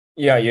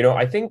Yeah,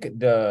 I think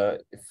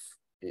the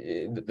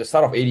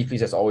start of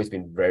ADPlist has always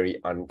been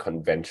very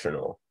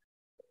unconventional.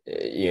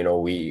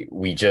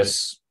 We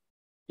just,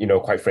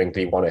 quite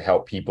frankly, want to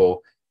help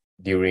people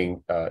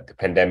during the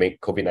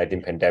pandemic,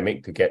 COVID-19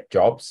 pandemic, to get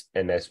jobs,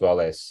 and as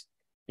well as,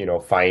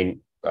 find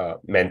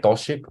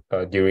mentorship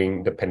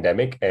during the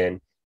pandemic.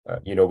 And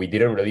we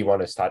didn't really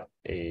want to start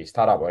a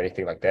startup or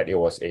anything like that. It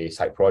was a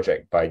side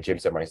project by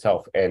James and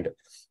myself. And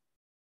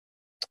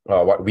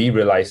what we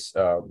realized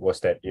was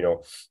that,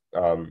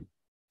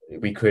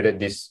 we created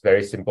this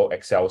very simple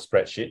Excel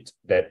spreadsheet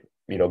that,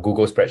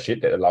 Google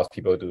spreadsheet that allows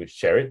people to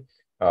share it,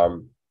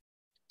 um,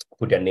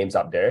 put their names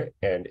up there,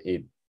 and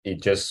it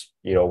just,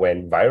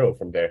 went viral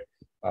from there.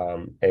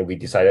 And we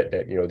decided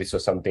that, this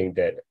was something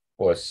that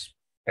was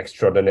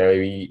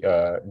extraordinarily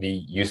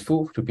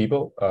useful to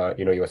people.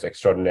 It was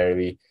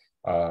extraordinarily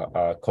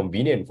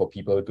convenient for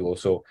people to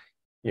also,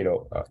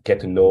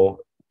 get to know,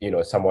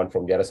 someone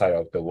from the other side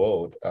of the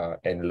world,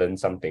 and learn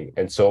something.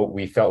 And so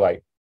we felt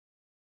like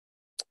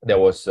there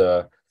was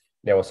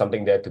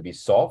something there to be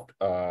solved.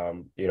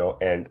 And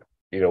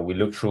we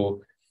looked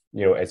through,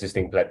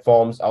 existing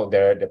platforms out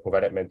there that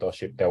provided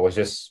mentorship. There was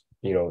just,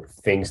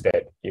 things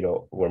that,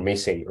 were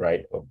missing,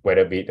 right?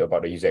 Whether be it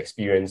about the user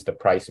experience, the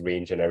price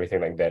range, and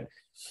everything like that.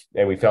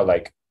 And we felt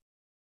like,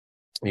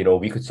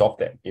 we could solve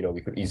that.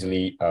 We could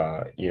easily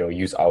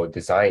use our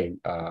design,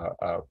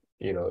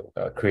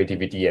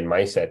 creativity and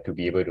mindset to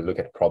be able to look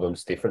at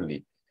problems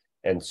differently.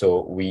 And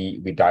so we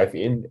dive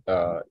in.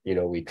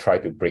 We try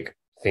to break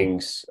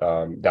things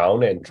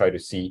down and try to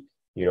see,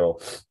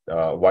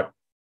 what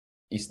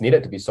is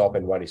needed to be solved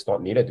and what is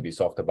not needed to be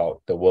solved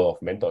about the world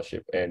of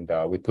mentorship. And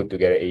we put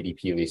together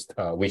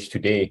ADPList, which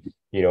today,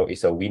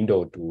 is a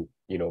window to,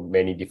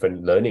 many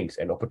different learnings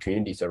and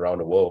opportunities around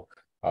the world,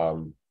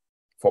 for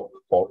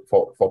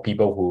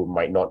people who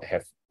might not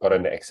have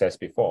gotten the access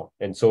before.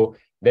 And so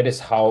that is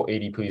how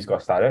ADPList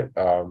got started.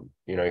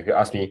 If you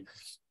ask me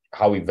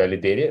how we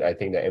validate it, I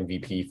think the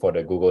MVP for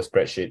the Google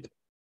spreadsheet,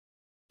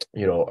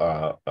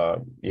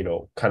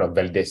 kind of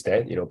validates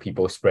that.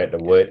 People spread the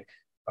word.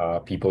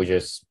 People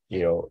just,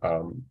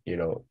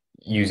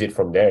 use it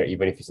from there,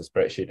 even if it's a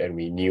spreadsheet. And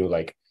we knew,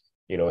 like,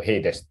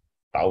 hey, there's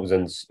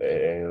thousands,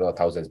 not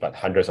thousands, but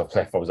hundreds of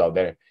platforms out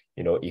there.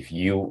 If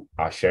you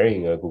are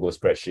sharing a Google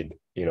spreadsheet,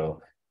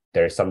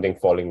 there's something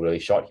falling really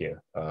short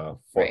here,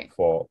 Right.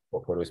 for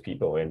those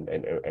people, and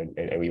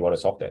we want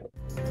to solve that.